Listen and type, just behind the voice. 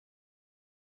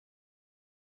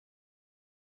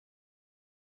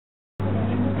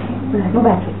No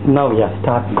battery. No, yeah,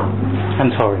 start.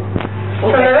 I'm sorry.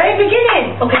 From the very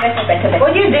beginning. Okay, better.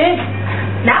 What you did?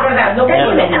 Now? No,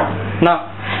 No.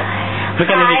 We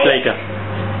can eat later.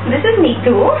 This is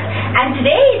Neetu, and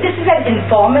today this is an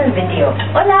informal video.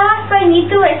 Hola, soy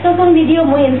Neetu. Esto es un video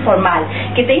muy informal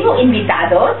que tengo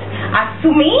invitados a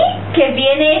Sumi, que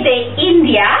viene de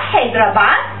India,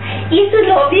 Hyderabad, y su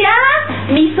novia,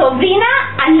 mi sobrina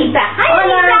Anita. Hi,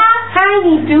 Hola. Anita. Hi,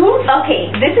 Neetu. Okay,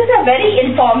 this is a very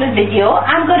informal video.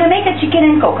 I'm going to make a chicken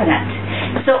and coconut.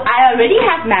 So I already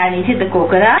have marinated the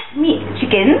coconut,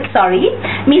 chicken, sorry.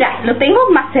 Mira, lo tengo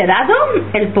macerado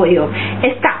el pollo.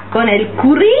 Está con el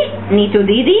curry, Neetu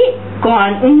Didi,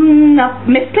 con una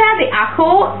mezcla de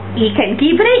ajo y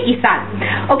jengibre y sal.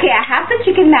 Okay, I have the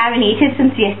chicken marinated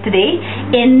since yesterday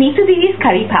in Neetu Didi's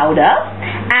curry powder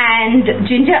and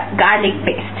ginger garlic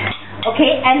paste.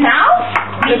 Okay, and now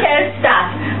we shall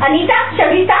start. Anita, shall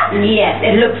we start? Yes,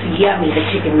 it looks yummy, the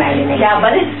chicken marinade. Yeah,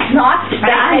 but it's not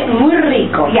Parece done. muy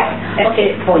rico. Yeah.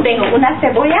 Okay, pollo. tengo una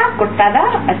cebolla cortada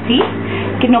así,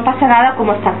 que no pasa nada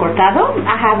como está cortado.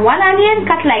 I have one onion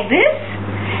cut like this,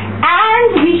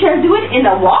 and we shall do it in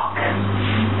a wok.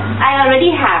 I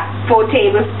already have 4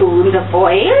 tablespoons of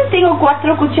oil. Tengo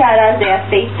 4 cucharadas de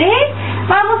aceite.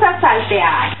 Vamos a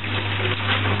saltear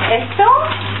esto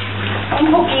un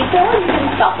poquito. You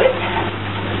can stop it.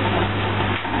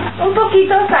 Un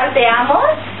poquito salteamos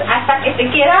hasta que se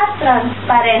queda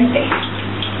transparente.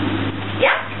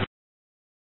 ¿Ya?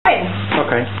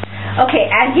 Okay. Okay,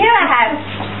 and here I have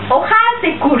hojas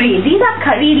de curry. These are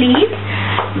curry leaves,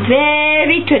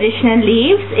 very traditional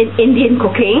leaves in Indian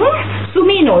cooking.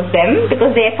 Sumi knows them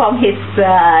because they're from his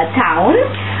town.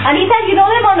 Anita, you know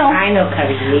them or no? I know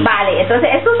curry leaves. Vale, entonces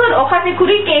estos son hojas de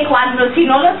curry que cuando si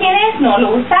no lo tienes, no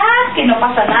lo usas, que no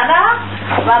pasa nada.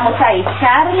 Vamos a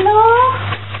echarlo.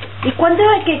 ¿Y cuánto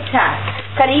hay que echar?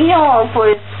 Cariño,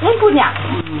 pues un puñado.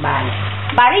 Vale.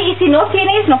 Vale, y si no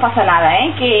tienes, no pasa nada,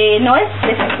 que no es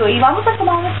necesario. Y vamos a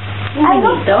tomar Un algo.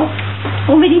 vinito.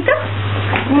 ¿Un vinito?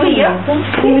 Un ¿Tuyo? vinito.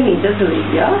 Un vinito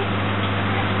tuyo.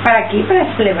 ¿Para aquí? ¿Para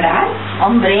celebrar?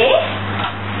 Hombre.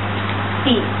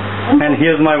 Y And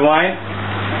here's my wine.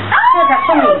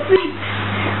 sweet.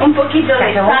 Un poquito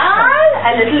de sal,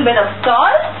 a little bit of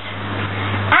salt,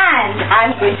 and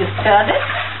I'm going to stir this.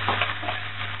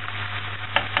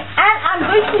 And I'm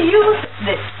going to use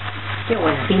this. Qué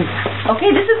buena pinta.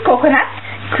 Okay, this is coconut,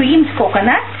 creamed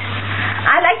coconut.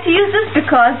 I like to use this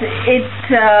because it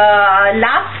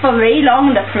lasts for very long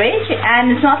in the fridge,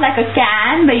 and it's not like a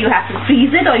can where you have to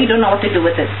freeze it or you don't know what to do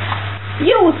with it.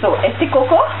 Yo uso este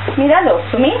coco, míralo,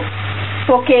 Sumi,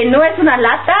 porque no es una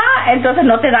lata, entonces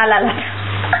no te da la lata.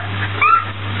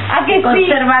 ¿A que sí?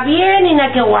 Conserva bien y no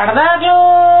hay que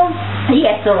guardarlo. Y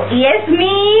eso, y es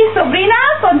mi sobrina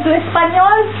con su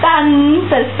español tan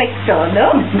perfecto,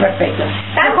 ¿no? Perfecto.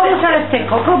 Tan Mejor usar perfecto. este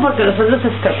coco porque los otros se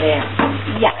estropean.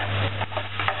 Ya.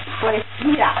 Pues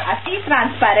mira, así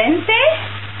transparente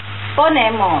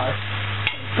ponemos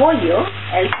pollo,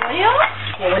 el pollo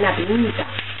Qué buena pinta.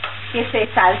 que se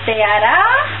salteará.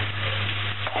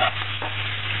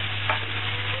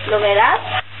 ¿Lo verás?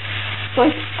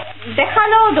 Pues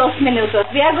déjalo 2 minutos.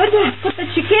 We are going to put the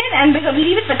chicken and we're going to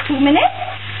leave it for 2 minutes.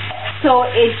 So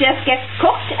it just gets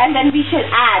cooked, and then we shall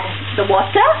add the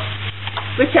water,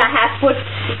 which I have put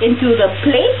into the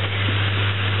plate.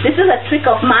 This is a trick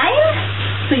of mine,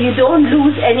 so you don't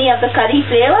lose any of the curry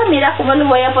flavor. Mira cómo lo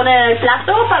voy a poner en el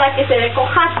plato para que se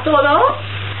recoja todo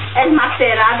el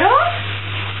macerado.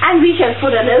 And we shall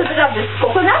put a little bit of this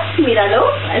coconut.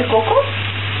 Míralo, el coco.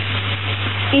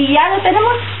 Y ya lo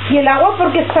tenemos. ¿Y el agua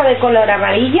porque está de color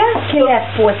amarilla? ¿Qué le has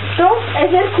puesto?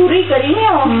 Es el curry,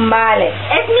 cariño. Vale.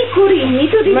 Es mi curry,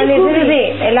 Neetu Didi Vale, curry.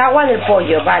 sí, el agua del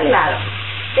pollo, vale. Claro.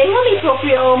 Tengo mi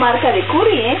propio marca de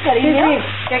curry, Sí, cariño. sí,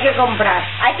 que hay que comprar.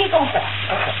 Hay que comprar.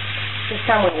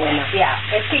 Está muy buena. Ya,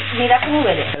 es que mira cómo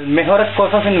huele. Las mejores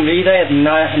cosas en mi vida es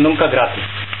nunca gratis.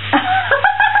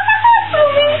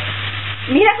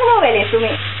 Sumi. Mira cómo huele, Sumi.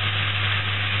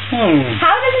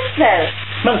 How does it smell?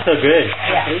 Smells so good.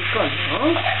 Yeah. Rico,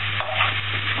 ¿no?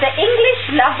 The English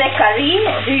love their curry,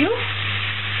 do you?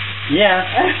 Yeah.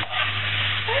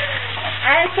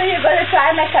 And so you're going to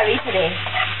try my curry today.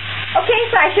 Okay,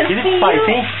 so I shall Is it see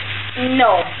spicy? you.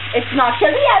 No, it's not. Shall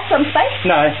we add some spice?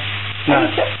 No. No. Are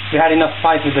you sure? We had enough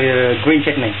spice with the green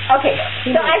chutney. Okay,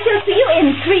 so I shall see you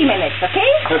in 3 minutes, okay?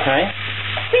 Okay.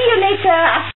 See you later.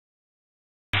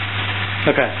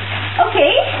 Okay.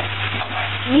 Okay,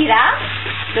 mira,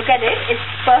 look at it. It's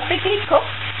perfectly cooked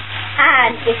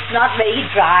and it's not very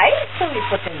dry. So we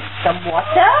put in some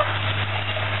water.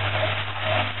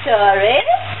 Stir it.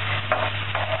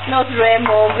 Nos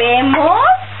removemos.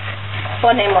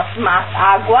 Ponemos más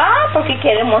agua porque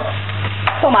queremos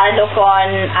tomarlo con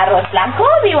arroz blanco.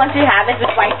 We want to have it with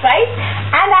white rice.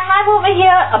 And I have over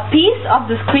here a piece of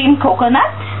this cream coconut.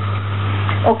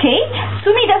 Okay,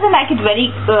 Sumi doesn't like it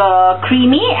very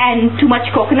creamy and too much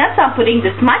coconut, so I'm putting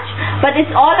this much, but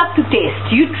it's all up to taste.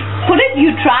 You put it,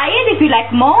 you try it, if you like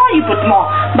more, you put more.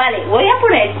 Vale, voy a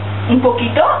poner un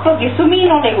poquito porque Sumi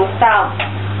no le gusta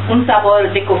un sabor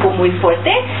de coco muy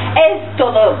fuerte. Es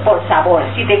todo por sabor.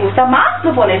 Si te gusta más,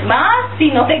 lo pones más.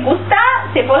 Si no te gusta,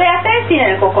 se puede hacer sin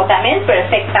el coco también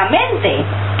perfectamente.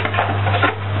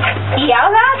 Y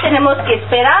ahora tenemos que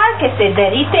esperar que se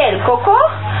derrite el coco.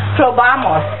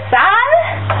 Probamos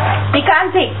sal,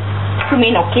 picante.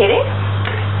 Sumi no quiere.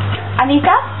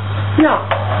 Anita, No.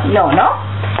 no.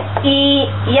 Y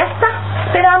ya está.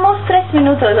 Esperamos 3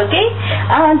 minutos, ¿ok?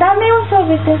 Dame un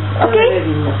sorbete, ¿ok?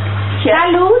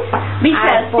 Salud. We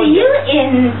shall see you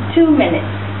in 2 minutes,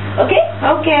 ¿ok?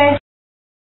 Okay.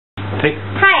 Sí.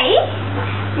 Hi,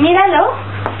 míralo.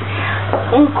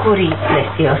 Un curry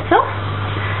precioso.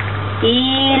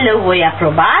 Y lo voy a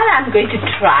probar. I'm going to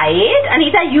try it.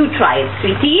 Anita, you try it,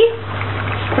 sweetie.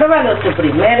 Pruébalo tú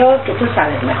primero, que tú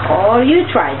sabes mejor. You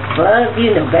try it first,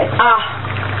 you know best.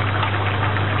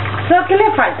 So, ¿qué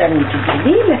le falta, Nikki?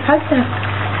 Le falta.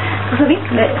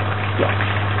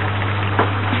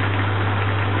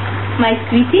 My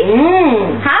sweetie,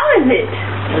 how is it?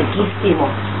 Riquísimo.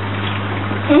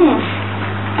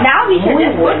 Now we shall Muy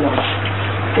just bueno.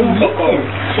 put a little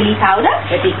chili powder.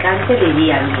 De picante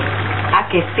diría bien. ¿A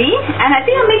que sí? And I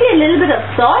think maybe a little bit of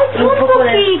salt. Un poco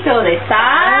de poquito de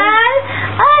sal.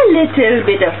 A little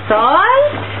bit of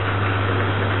salt.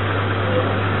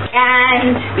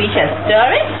 And we shall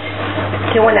stir it.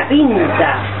 Qué buena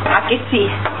pinta. ¿A que sí?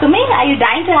 Sumi, are you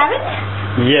dying to have it?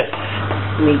 Yes.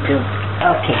 Me too.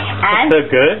 Okay. And So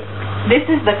good. this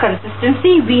is the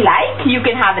consistency we like. You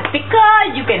can have it thicker,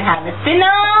 you can have it thinner.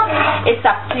 It's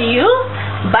up to you.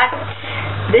 But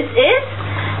this is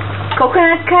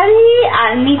coconut curry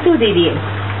al mito diría.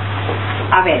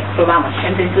 A ver, probamos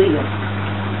entre tú y yo.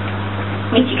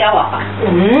 Mi chica guapa.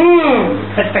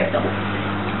 Perfecto.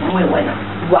 Muy bueno.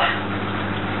 Wow.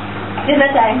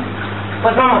 Dinner time.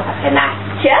 Pues vamos a cenar.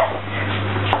 Cheers.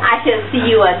 I shall see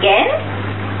you again.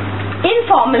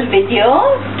 Informal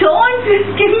video. Don't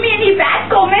give me any bad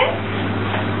comments.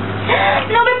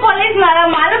 No me pones nada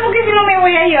malo porque si no me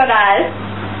voy a llorar.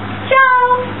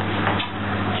 Chao.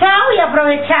 Chao y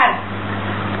aprovechar.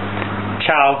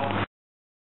 Ciao.